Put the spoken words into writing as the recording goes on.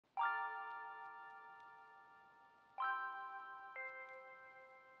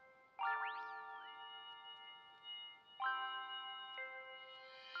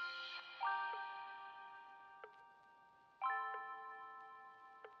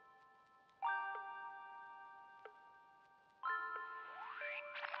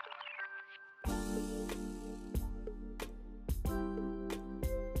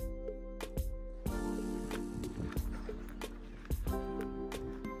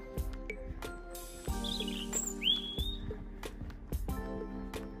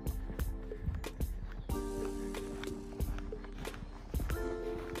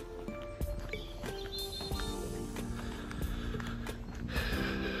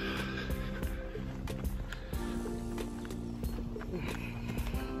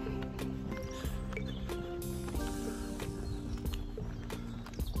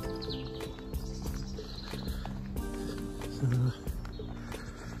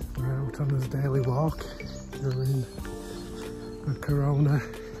out on his daily walk during a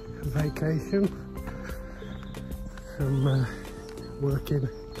Coronacation. I'm working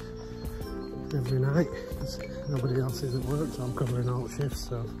every night because nobody else is at work, so I'm covering all shifts,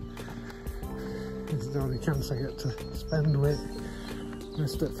 so it's the only chance I get to spend with my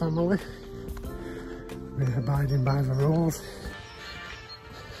step family. We're abiding by the rules.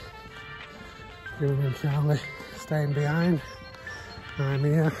 Gemma and Charlie staying behind. I'm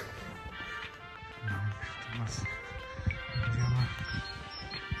here. Thomas and Gemma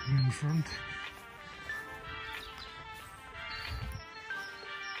in front.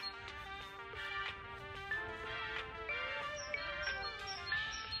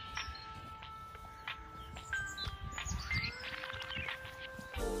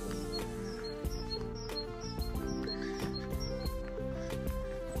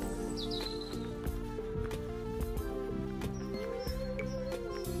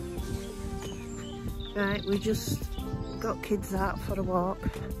 Right, we just got kids out for a walk.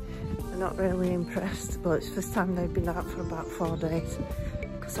 They're not really impressed, but it's the first time they've been out for about 4 days,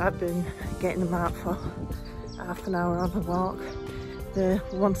 because I've been getting them out for half an hour on a walk. The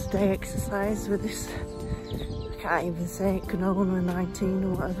once a day exercise with this, I can't even say it, Coronacation 19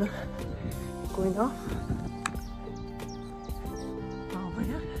 or whatever going on. Oh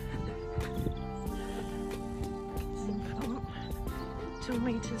yeah. 2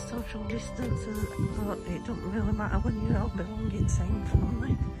 metres social distance, but it doesn't really matter when you're all belonging same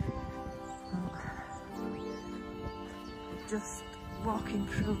family. Just walking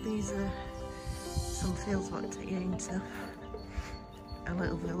through these some fields what to get into a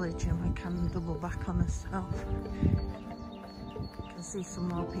little village, and we can double back on ourselves. You can see some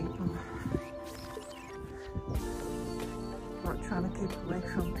more people. Not trying to keep away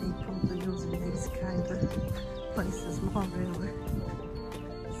from people who are using these kind of places more really.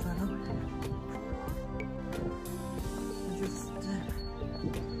 So we're just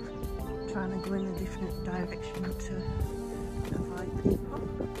trying to go in a different direction to avoid people.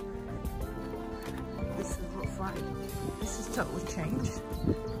 This looks like this has totally changed.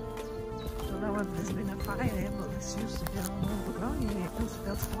 Don't know whether there's been a fire here, but this used to be all overgrown here. It used to be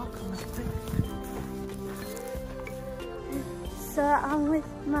able to walk on this bit. So I'm with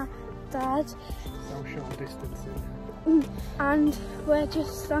my dad. Social distancing. And we're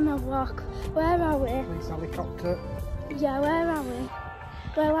just on a walk. Where are we? Police helicopter. Yeah, where are we?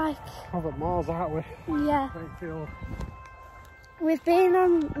 We're like... Over Moors, aren't we? Yeah. Wakefield. We've been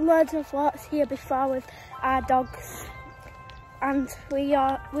on loads of walks here before with our dogs, and we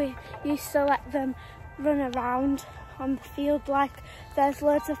used to let them run around on the field. Like, there's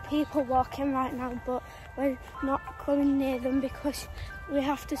loads of people walking right now, but we're not going near them because we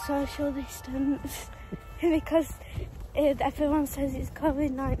have to social distance because everyone says it's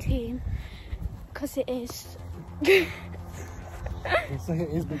COVID-19, because it is. You say it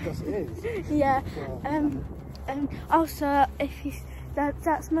is because it is? Yeah. Also,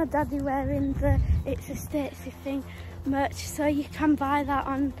 that's my daddy wearing the It's a Statesy thing merch, so you can buy that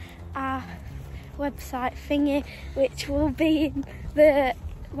on our website thingy, which will be in the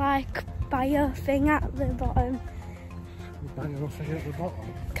bio thing at the bottom. Bio thing at the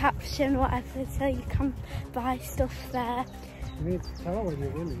bottom? Caption, whatever, so you can buy stuff there. You need to tell when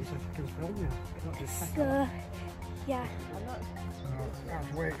you're winning so you can film you, not just take So, yeah. So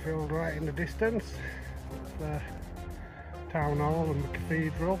that's Wakefield right in the distance. The town hall and the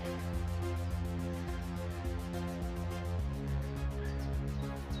cathedral.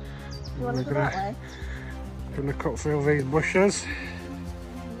 You want to go that way? Gonna cut through these bushes.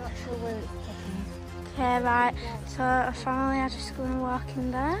 I'm not sure where it's taking. Okay, right, so our family are just going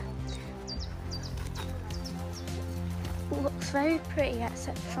walking there. Looks very pretty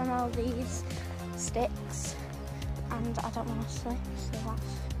except from all these sticks, and I don't want to slip, so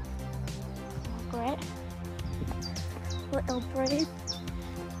that's great. Little bridge.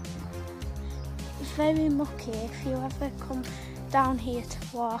 It's very mucky. If you ever come down here to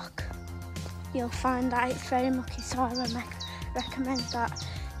walk, you'll find that it's very mucky, so I recommend that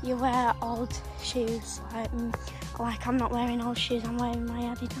you wear old shoes. Like I'm not wearing old shoes, I'm wearing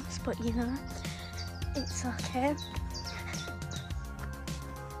my Adidas, but you know, it's okay.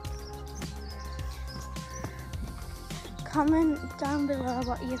 Comment down below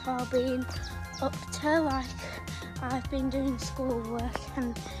what you've all been up to. Like, I've been doing schoolwork,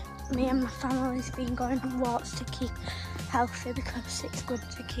 and me and my family's been going on walks to keep healthy, because it's good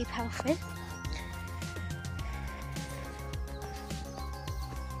to keep healthy.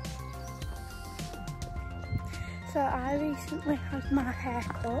 So I recently had my hair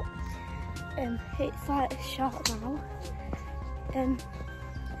cut. It's like short now.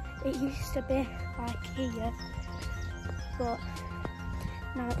 It used to be like here, but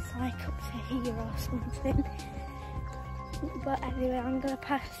now it's like up to here or something. But anyway, I'm going to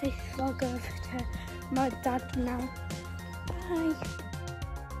pass this vlog over to my dad now. Bye.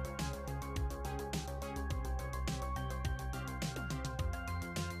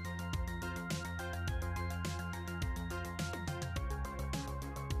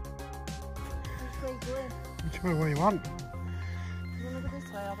 Which way you want? You want to go this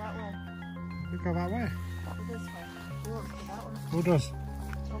way or that way? We go that way. Go this way. We want to go that one. Who does?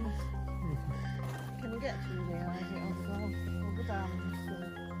 Thomas. Can you get through there? Or is it on the wall? We'll go down and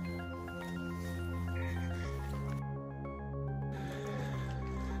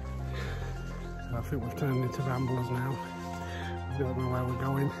So I think we've turned into ramblers now. We don't know where we're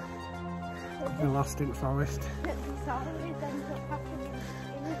going. We're lost in forest.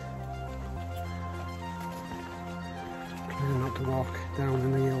 Trying not to walk down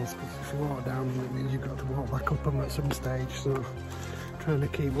in the hills, because if you walk down it means you've got to walk back up them at some stage, so trying to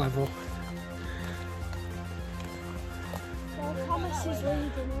keep level. Well, Thomas is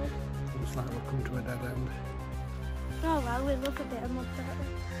leading us. Looks like we've come to a dead end. Oh well, we love a bit of mud, don't we?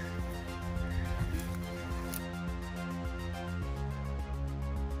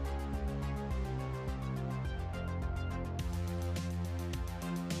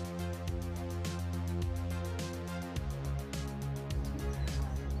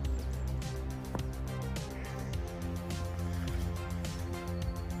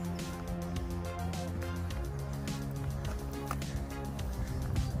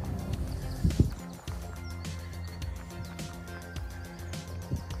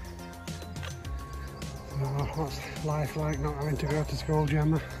 Oh, what's life like not having to go to school,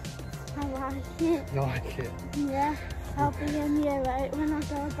 Gemma? I like it. You like it? Yeah, I'll be in year 8 when I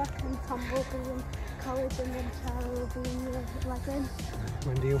go back, and Tom will be in college, and then Charlie will be in year 11.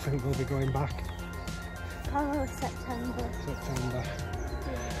 When do you think we'll be going back? Probably September. September.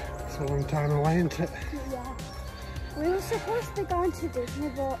 Yeah. It's a long time away, isn't it? Yeah. We were supposed to be going to Disney,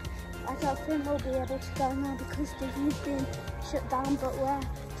 but I don't think we'll be able to go now because Disney's been shut down, but we're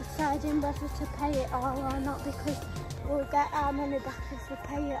deciding whether to pay it all or not, because we'll get our money back if we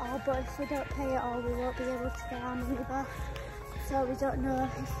pay it all, but if we don't pay it all we won't be able to get our money back, so we don't know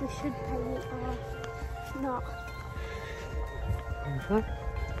if we should pay it or not. Okay.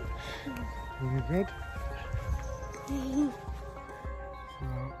 Very good. So,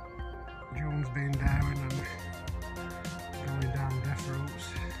 Joan's been daring and going down death routes,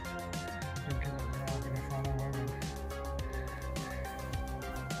 thinking that we are going to follow her,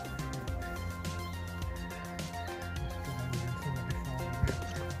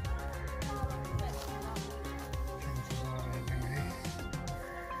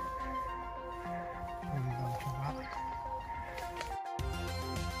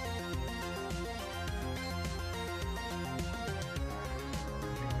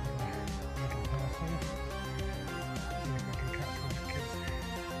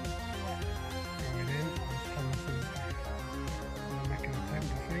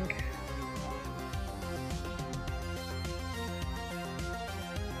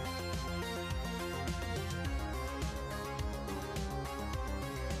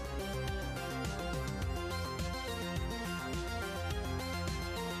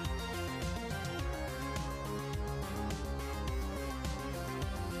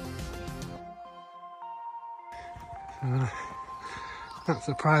 and that's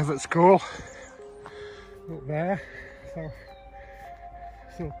a private school up there, so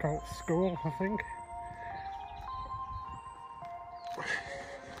Silcote School, I think.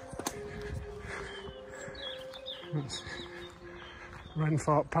 That's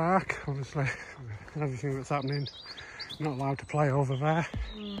Renthorpe Park, obviously everything that's happening, not allowed to play over there.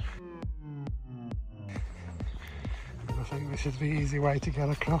 I think this is the easy way to get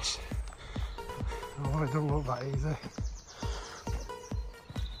across, although it don't look that easy.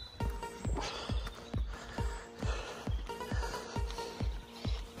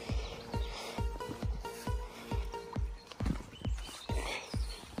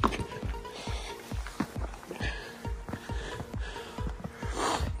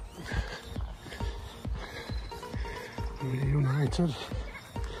 United.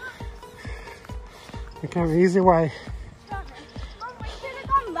 Look how easy way. Mum, we should have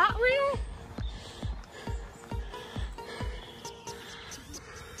gone that way.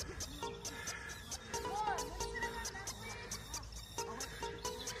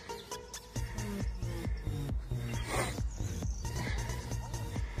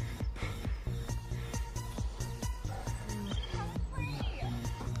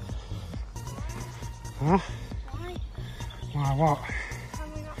 Huh? Why? Why what?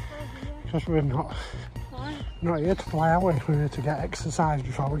 Can we not play Because we're not here to play, are we? We're here to get exercise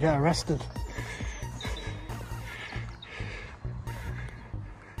before we get arrested.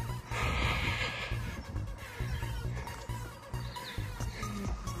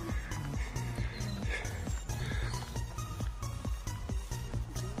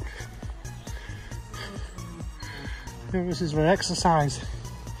 This is for exercise.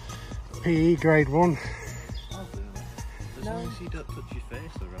 PE grade 1. As long as you don't touch your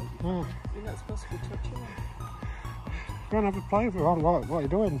face, though, right? Oh. You're not supposed to be touching them. Go and have a play if you want. What are you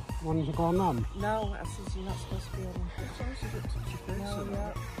doing? Wanting to go on them? No, I said you're not supposed to be on them. As long as you don't touch your face, No, though,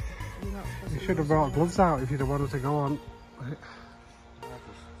 right? you're not supposed You to should have brought gloves out if you'd have wanted to go on.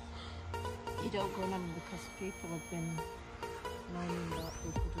 You don't go on them because people have been moaning about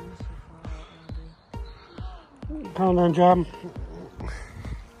people doing stuff like that. Come on then, Jam.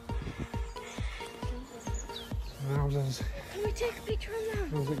 Can we take a picture of that?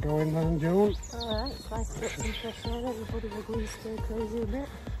 How's it going then, June? Alright, it's nice to get some fresh air. Everybody will go and stay crazy a bit.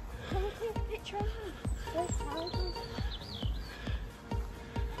 Can we take a picture of that?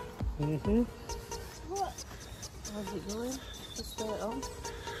 What? How's it going? Just stay at home.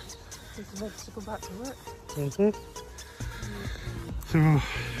 Just ready to go back to work. So,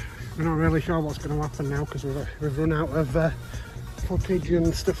 we're not really sure what's going to happen now because we've run out of footage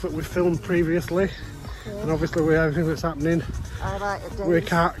and stuff that we filmed previously. And obviously with everything that's happening, we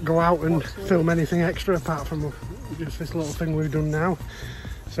can't go out and film anything extra apart from just this little thing we've done now.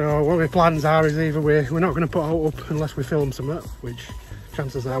 So what my plans are is either we're not going to put it up unless we film something, which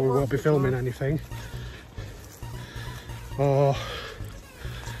chances are we won't be filming anything, or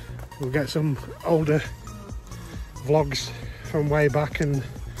we'll get some older vlogs from way back and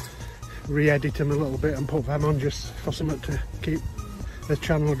re-edit them a little bit and put them on just for something to keep the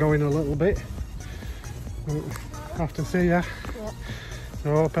channel going a little bit. We'll have to see, yeah.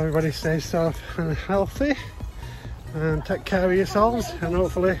 So I hope everybody stays safe and healthy and take care of yourselves, and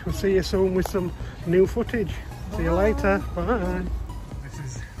hopefully we'll see you soon with some new footage. See you later. Bye. This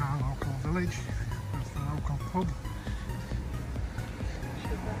is our local village. That's the local pub.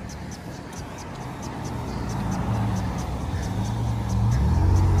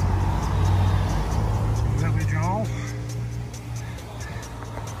 Village hall.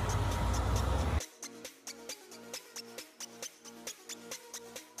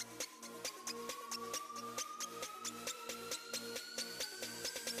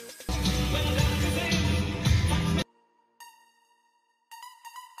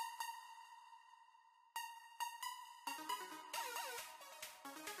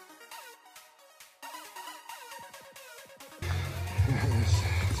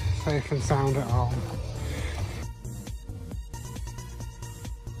 Safe and sound at home.